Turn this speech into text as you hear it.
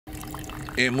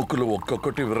ఎముకలు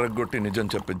ఒక్కొక్కటి విరగ్గొట్టి నిజం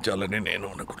చెప్పించాలని నేను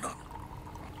అనుకున్నాను.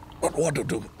 But what to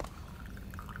do?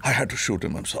 I had to shoot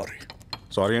him. I'm sorry.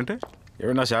 Sorry అంటే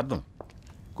ఏమన్నా శార్థం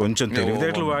కొంచెం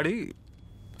తెలివితేటలు వాడి.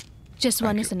 Just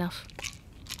one is enough.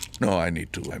 No, I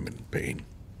need to. I'm in pain.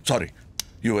 Sorry.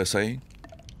 USI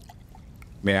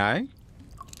may I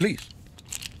please.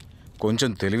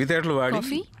 కొంచెం తెలివితేటలు వాడి.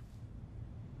 Coffee?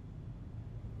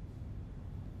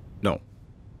 No.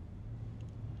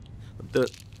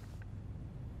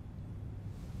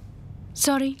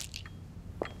 Sorry,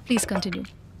 please continue.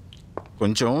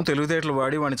 కొంచెం తెలివితేటలు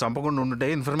వాడి వాడిని చంపకుండా ఉంటుంటే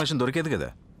ఇన్ఫర్మేషన్ దొరికేది కదా.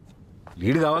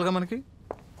 లీడ్ కావాలిగా మనకి.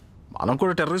 మనం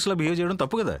కూడా టెర్రరిస్ట్లా బిహేవ్ చేయడం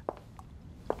తప్పు కదా.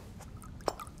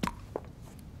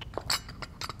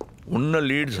 ఉన్న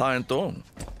లీడ్ సాయంతో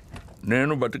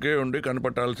నేను బతికే ఉండి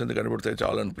కనిపెట్టాల్సింది కనిపెడితే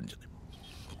చాలు అనిపించింది.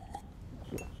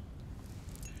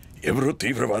 ఎవరు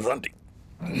తీవ్రవాదాన్ని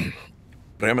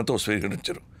ప్రేమతో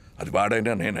స్వీకరించరు, అది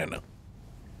వాడైనా నేనైనా.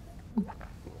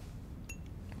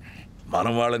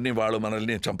 మనం వాళ్ళని వాళ్ళు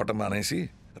మనల్ని చంపటం మానేసి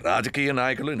రాజకీయ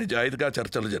నాయకులు నిజాయితీగా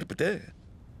చర్చలు జరిపితే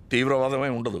తీవ్రవాదమే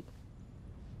ఉండదు.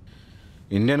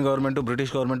 ఇండియన్ గవర్నమెంట్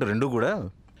బ్రిటిష్ గవర్నమెంట్ రెండూ కూడా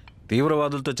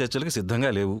తీవ్రవాదులతో చర్చలకి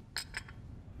సిద్ధంగా లేవు.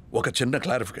 ఒక చిన్న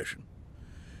క్లారిఫికేషన్,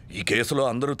 ఈ కేసులో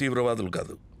అందరూ తీవ్రవాదులు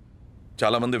కాదు,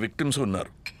 చాలామంది విక్టిమ్స్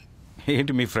ఉన్నారు.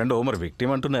 ఏంటి మీ ఫ్రెండ్ ఓమర్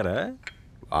విక్టిమ్ అంటున్నారా?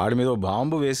 వాడి మీద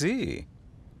బాంబు వేసి.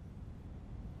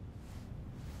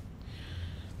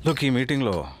 లుక్, ఈ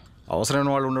మీటింగ్లో అవసరమైన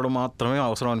వాళ్ళు ఉండడం మాత్రమే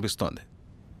అవసరం అనిపిస్తోంది.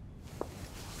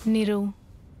 నీరు.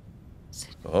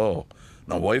 ఓ,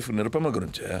 నా వైఫ్ నిరుపమ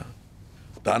గురించే.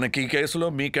 తనకి ఈ కేసులో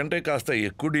మీకంటే కాస్త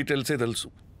ఎక్కువ డీటెయిల్సే తెలుసు,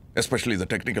 especially the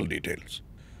technical details.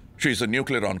 She is a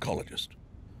nuclear oncologist.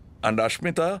 And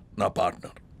Ashmita నా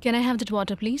partner. Can I have that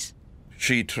water please?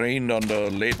 She trained on the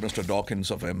late mister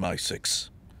Dawkins of MI6.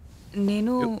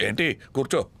 నేను ఏంటి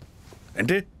కూర్చో.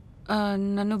 ఏంటి?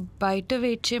 నన్ను బయట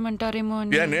వెయిట్ చేయమంటారేమో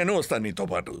అని. నేను వస్తాను నీతో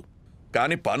పాటు,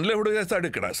 కానీ పనులు ఎవడు చేస్తాడు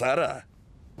ఇక్కడ? సారా,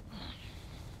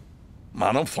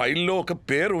 మనం ఫైల్లో ఒక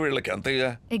పేరు వీళ్ళకి అంతేగా.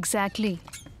 ఎగ్జాక్ట్లీ.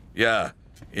 యా,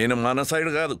 ఈయన మన సైడ్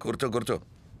కాదు. కూర్చో కూర్చో.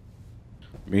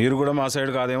 మీరు కూడా మా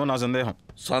సైడ్ కాదేమో నా సందేహం.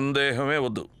 సందేహమే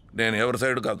వద్దు, నేను ఎవరి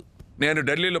సైడ్ కాదు. నేను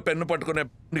ఢిల్లీలో పెన్ను పట్టుకునే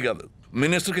కాదు,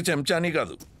 మినిస్టర్కి చెంచానీ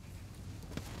కాదు.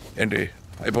 ఏంటి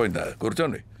అయిపోయిందా?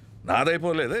 కూర్చోండి.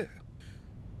 నాదైపోలేదే.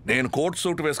 నేను కోట్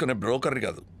సూట్ వేసుకునే బ్రోకర్ని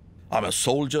కాదు. ఆమె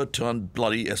సోల్జర్ టర్న్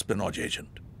బ్లడీ ఎస్పెనాజ్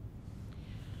ఏజెంట్.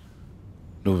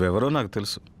 నువ్వెవరో నాకు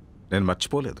తెలుసు, నేను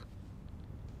మర్చిపోలేదు.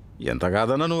 ఎంత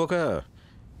కాదన్నా నువ్వు ఒక.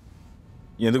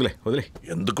 ఎందుకులే వదిలే.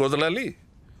 ఎందుకు వదలాలి?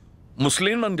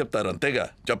 ముస్లిం అని చెప్తారు అంతేగా.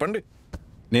 చెప్పండి.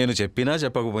 నేను చెప్పినా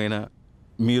చెప్పకపోయినా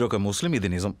మీరొక ముస్లిం, ఇది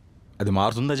నిజం. అది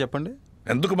మారుతుందా చెప్పండి?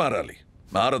 ఎందుకు మారాలి?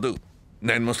 మారదు.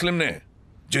 నేను ముస్లింనే.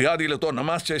 జిహాదీలతో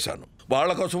నమాజ్ చేశాను,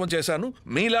 వాళ్ళ కోసము చేశాను,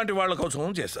 మీలాంటి వాళ్ళ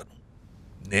కోసము చేశాను.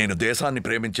 నేను దేశాన్ని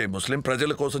ప్రేమించే ముస్లిం,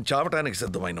 ప్రజల కోసం చావటానికి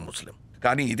సిద్ధమైన ముస్లిం.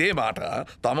 కానీ ఇదే మాట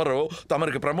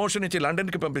తమరికి ప్రమోషన్ ఇచ్చి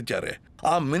లండన్కి పంపించారే,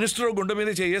 ఆ మినిస్టర్ గుండె మీద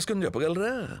చేసుకుని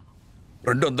చెప్పగలరా?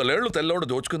 200 ఏళ్ళు తెల్లోడు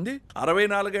దోచుకుంది,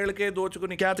 64 ఏళ్ళకే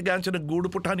దోచుకుని ఖ్యాతిగాంచిన గూడు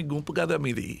పుట్టాని గుంపు కదా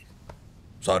మీది.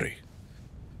 సారీ,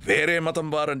 వేరే మతం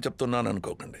వారని చెప్తున్నాను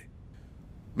అనుకోకండి.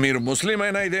 మీరు ముస్లిం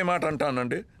అయినా ఇదే మాట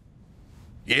అంటానండి.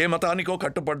 ఏ మతానికో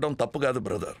కట్టుపడడం తప్పు కాదు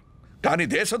బ్రదర్, కానీ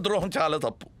దేశద్రోహం చాలా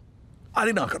తప్పు.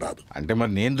 అది నాకు రాదు. అంటే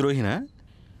మరి నేను ద్రోహినా?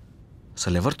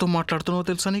 అసలు ఎవరితో మాట్లాడుతున్నావో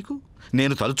తెలుసా నీకు?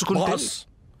 నేను తలుచుకుంటే. బాస్,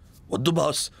 వద్దు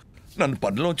బాస్, నన్ను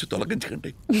పనిలోంచి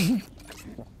తొలగించకండి.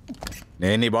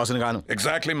 నేను నీ బాస్ని కాను.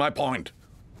 Exactly my point.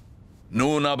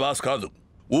 నువ్వు నా బాస్ కాదు.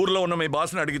 ఊర్లో ఉన్న మీ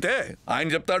బాస్ని అడిగితే ఆయన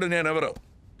చెప్తాడు నేనెవరో.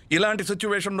 ఇలాంటి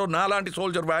సిచ్యువేషన్లో నాలాంటి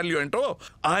సోల్జర్ వాల్యూ ఏంటో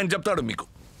ఆయన చెప్తాడు మీకు.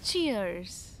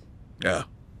 Cheers.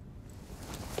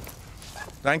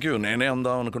 Thank you. నేనే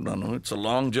అందాం అనుకున్నాను. It's a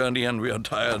long journey and we are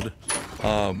tired.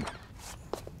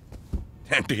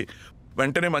 ఏంటి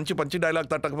వెంటనే మంచి డైలాగ్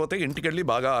తట్టకపోతే ఇంటికి వెళ్ళి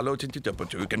బాగా ఆలోచించి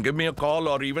చెప్పొచ్చు. You can give me a call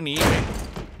or even email.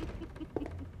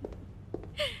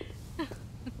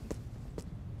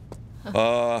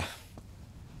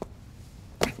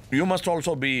 You must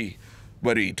also be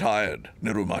very tired,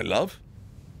 Niru, my love.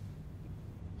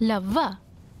 లవ్వా?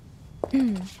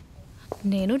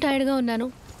 నేను టైర్డ్గా ఉన్నాను,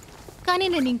 కానీ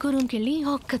నేను ఇంకో రూమ్కి వెళ్ళి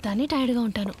ఒక్కదాన్ని టైర్డ్గా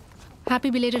ఉంటాను.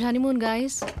 Happy belated honeymoon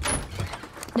guys.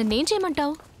 నన్నేం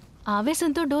చేయమంటావు?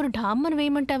 ఆవేశంతో డోర్ ఢామ్మని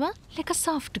వేయమంటావా, లేక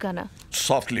సాఫ్ట్గానా?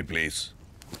 Softly, please.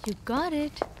 You got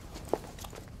it.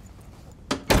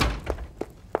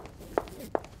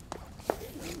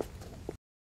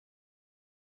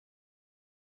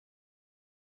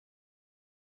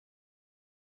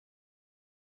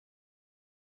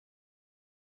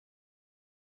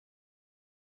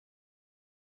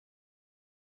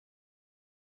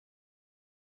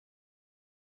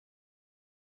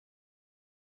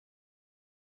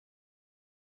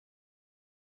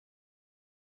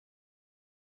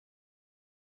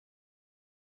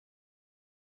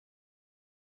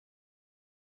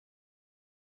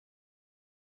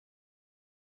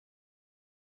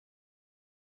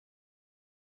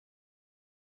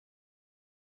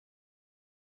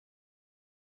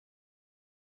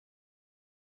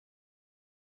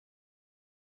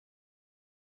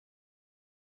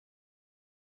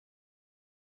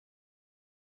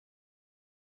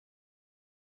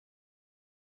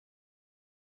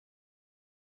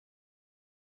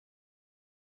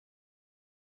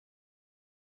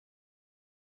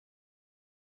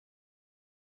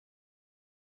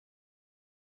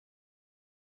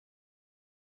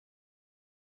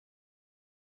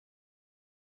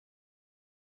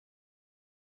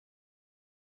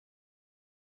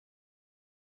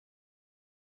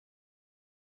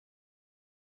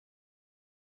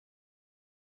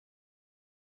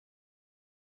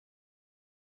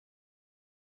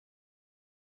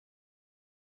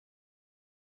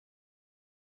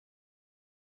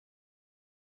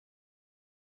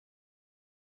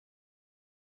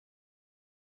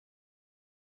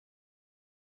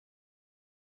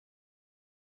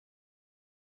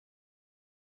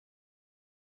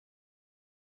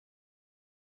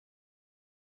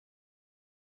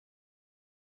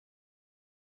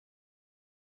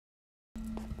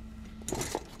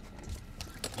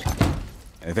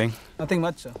 Anything? Nothing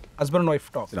much, sir. Husband and wife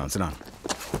talk. Sit down.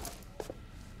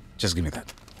 Just give me that.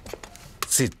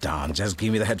 Sit down. Just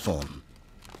give me the headphone.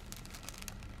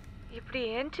 ఇప్పుడు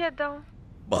ఏం చేద్దాం?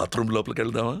 Bathroom లోపలికి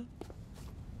వెళ్దామా?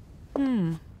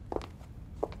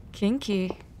 కింకి.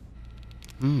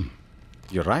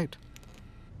 You're right.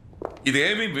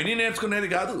 ఇదేమి విని నేర్చుకునేది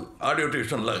కాదు, ఆడియో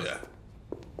ట్యూషన్ లాగా.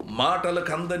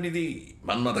 మాటలకు అందనిది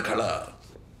మన్మథ కళ,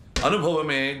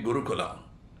 అనుభవమే గురుకులం.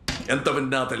 ఎంత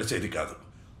విన్నా తెలిసేది కాదు.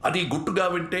 అది గుట్టుగా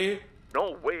వింటే no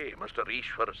way mister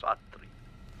Eshwar Sastry.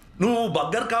 నువ్వు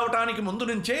బగ్గర్ కావటానికి ముందు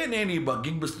నుంచే నేను ఈ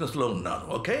బగ్గింగ్ బిజినెస్లో ఉన్నాను.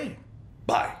 Okay,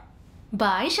 bye.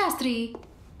 Bye Sastry.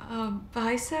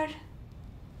 Bye sir.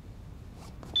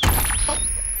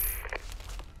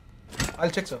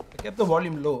 I'll check, sir. I kept the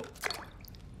volume low.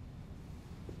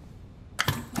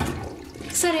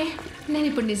 సరే, నేను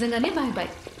ఇప్పుడు నిజంగానే బాయ్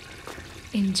బాయ్.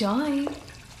 ఎంజాయ్.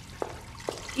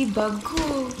 ఈ బగ్గు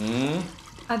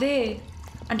అదే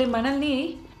అంటే మనల్ని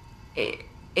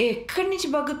ఎక్కడి నుంచి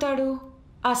బగ్గుతాడు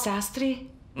ఆ Sastry?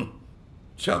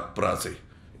 చప్రాసి.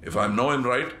 If I know him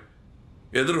right,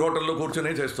 ఎదురు హోటల్లో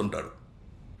కూర్చొనే చేస్తుంటాడు.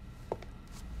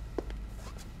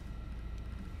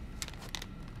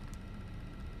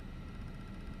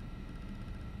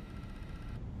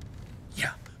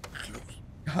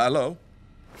 Hello.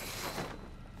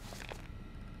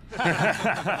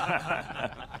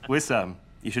 Wissam,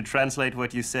 you should translate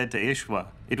what you said to Ishwa.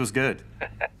 It was good.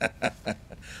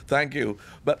 Thank you.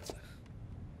 But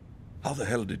how the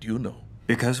hell did you know?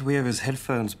 Because we have his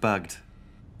headphones bugged.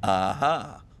 Aha.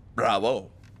 Bravo.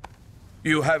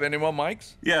 You have any more mics?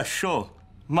 Yeah, sure.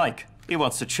 Mike, he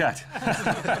wants to chat.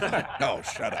 Oh,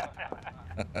 shut up.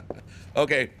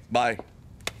 Okay, bye.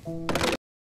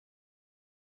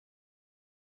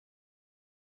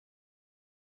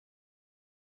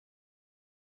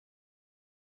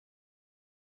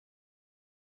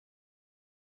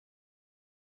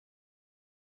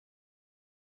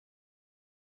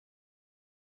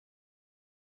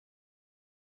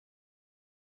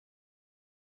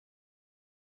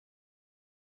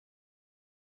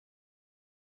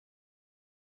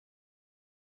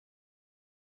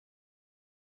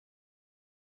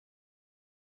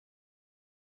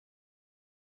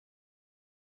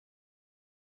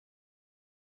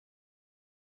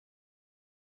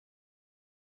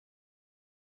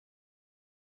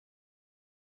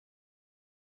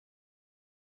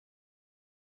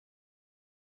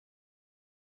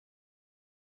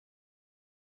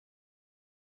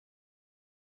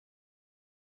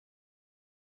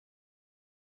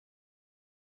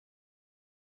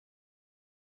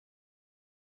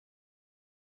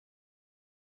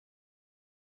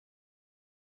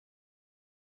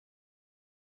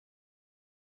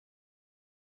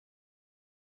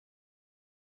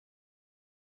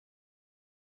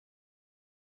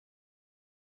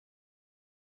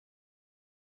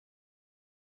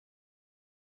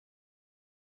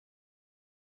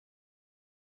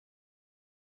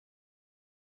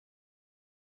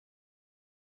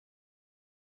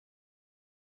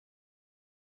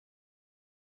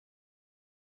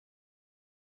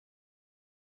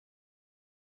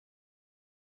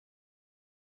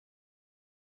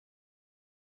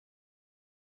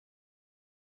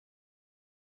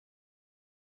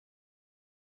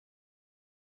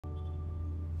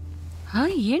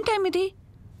 ఏం time ఇది?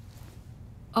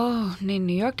 ఓ, నేను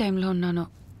New York టైంలో ఉన్నాను.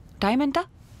 Time ఎంత?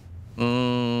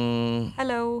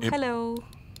 Hello hello,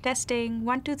 testing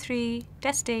 1 2 3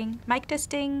 testing, mic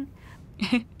testing.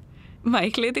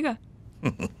 Mic లేదుగా.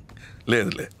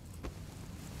 లేదులే.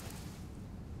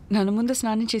 నన్ను ముందు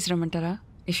స్నానం చేసి రమ్మంటారా?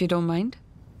 If you don't mind.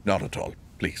 Not at all,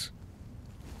 please.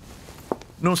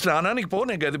 నువ్వు స్నానానికి పో,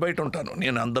 నేను గది బయట ఉంటాను.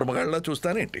 నేను అందరి మగాళ్ళ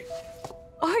చూస్తానేంటి?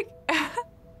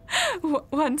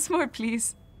 Once more please.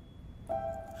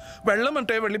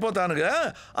 వెళ్ళమంటే వెళ్ళిపోతానుగా,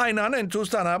 ఆయన నేను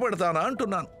చూస్తానా పెడతానా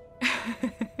అంటున్నాను.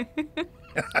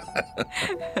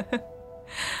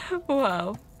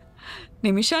 వావ్,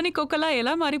 నిమిషానికి ఒకలా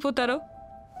ఎలా మారిపోతారో.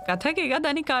 కథకేగా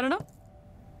దానికి కారణం.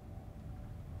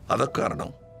 అదొక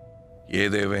కారణం.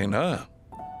 ఏదేవైనా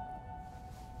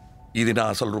ఇది నా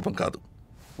అసలు రూపం కాదు.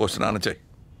 ఓ స్నానం చేయి.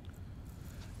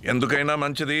 ఎందుకైనా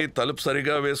మంచిది, తలుపు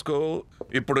సరిగా వేసుకో.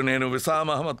 ఇప్పుడు నేను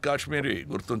విసామ్ అహ్మద్ కాశ్మీరీ,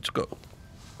 గుర్తుంచుకో.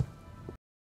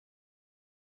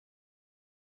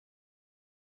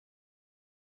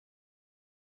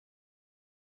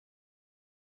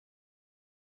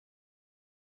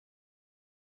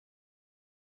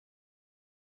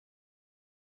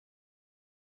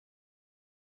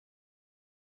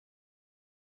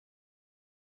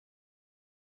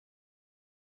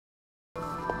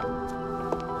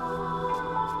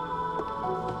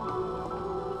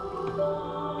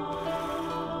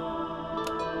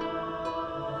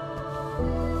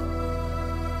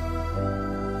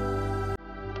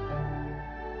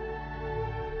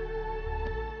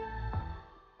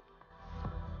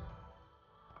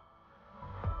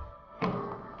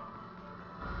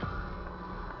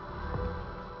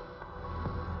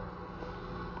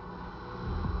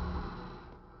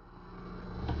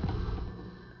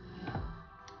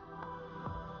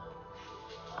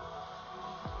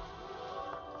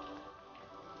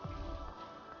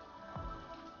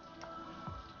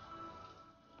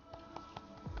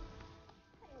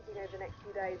 next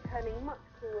few days, turning much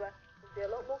cooler. There'll be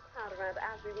a lot more cloud around,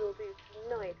 as we will do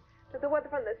tonight. With the weather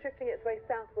front that's drifting its way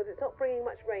southwards, it's not bringing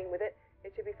much rain with it.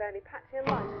 It should be fairly patchy and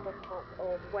light across parts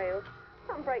of Wales.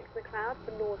 Some breaks in the clouds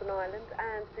for Northern Ireland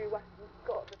and through western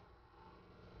Scotland.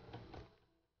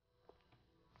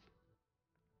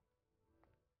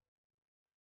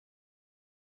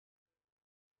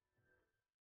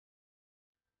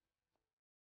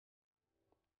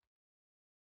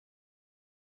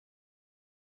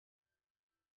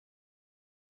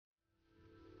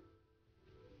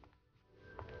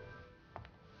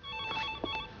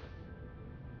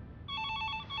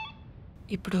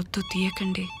 ఇప్పుడు వద్దు,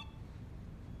 తీయకండి.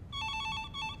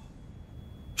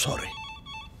 Sorry.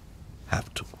 Have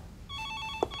to.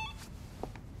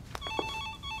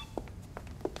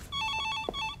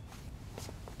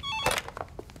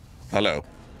 Hello.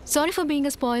 Sorry for being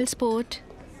a spoil sport.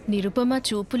 Nirupama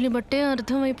చూపుల్ని బట్టే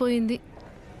అర్థమైపోయింది.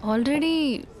 Already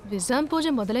విజాం పూజ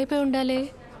మొదలైపోయి ఉండాలే.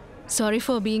 Sorry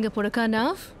for being a పుడకా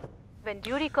now. When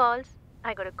duty calls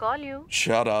I got call you.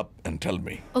 Shut up and tell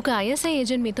me. ఒక ISI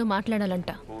agent మీతో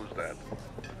మాట్లాడాలంట. Who's that?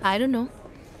 I don't know.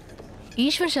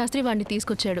 Eshwar Sastry వాడిని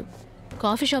తీసుకొచ్చాడు.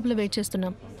 Coffee షాప్లో wait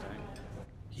చేస్తున్నాం.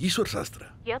 ఈశ్వర్ శాస్త్రి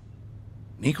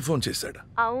నీకు ఫోన్ చేశాడా?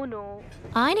 అవును.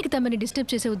 ఆయనకి తమని డిస్టర్బ్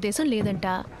చేసే ఉద్దేశం లేదంట.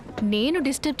 నేను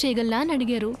డిస్టర్బ్ చేయగలనా అని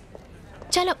అడిగారు.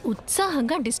 చాలా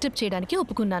ఉత్సాహంగా డిస్టర్బ్ చేయడానికి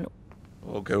ఒప్పుకున్నాను.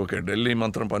 ఓకే ఓకే, ఢిల్లీ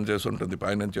మంత్రం పనిచేసి ఉంటుంది,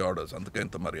 పైనుంచి ఆర్డర్స్, అందుకే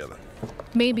ఇంత మర్యాద.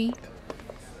 Maybe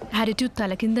attitude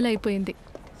తలకిందలైపోయింది.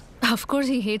 Of course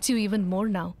he hates you even more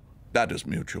now. That is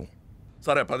mutual.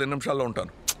 సరే 10 నిమిషాల్లో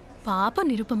ఉంటాను. పాప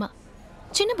నిరుపమ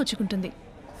చిన్నబుచ్చుకుంటుంది.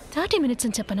 30 minutes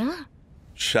అని చెప్పనా?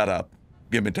 Shut up.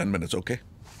 Give me 10 minutes, okay?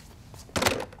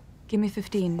 Give me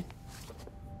 15.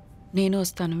 నేను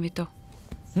వస్తాను మీతో.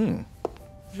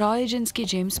 రా ఏజెంట్స్కి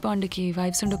జేమ్స్ బాండ్కి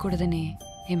వైఫ్స్ ఉండకూడదని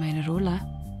ఏమైనా రూలా?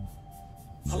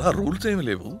 అలా రూల్స్ ఏమి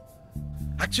లేవు.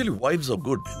 యాక్చువల్లీ వైఫ్స్ ఆర్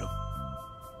గుడ్, నేను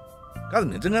కాదు,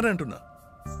 నిజంగానే అంటున్నా.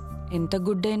 ఎంత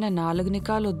గుడ్ అయినా 4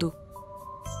 నికాలు వద్దు.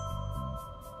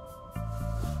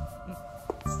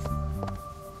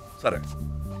 సరే,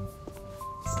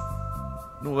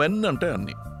 నువ్వెన్నంటే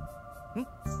అన్ని.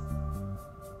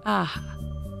 ఆహా,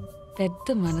 పెద్ద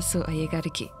మనసు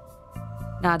అయ్యగారికి.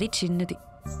 నాది చిన్నది,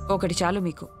 ఒకటి చాలు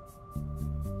మీకు.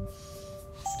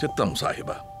 చిత్తం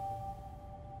సాహిబా.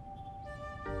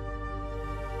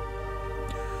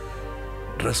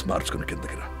 డ్రెస్ మార్చుకుని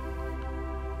కిందకి రా.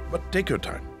 But take your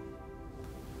time.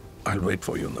 I'll wait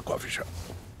for you in the coffee shop,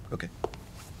 okay?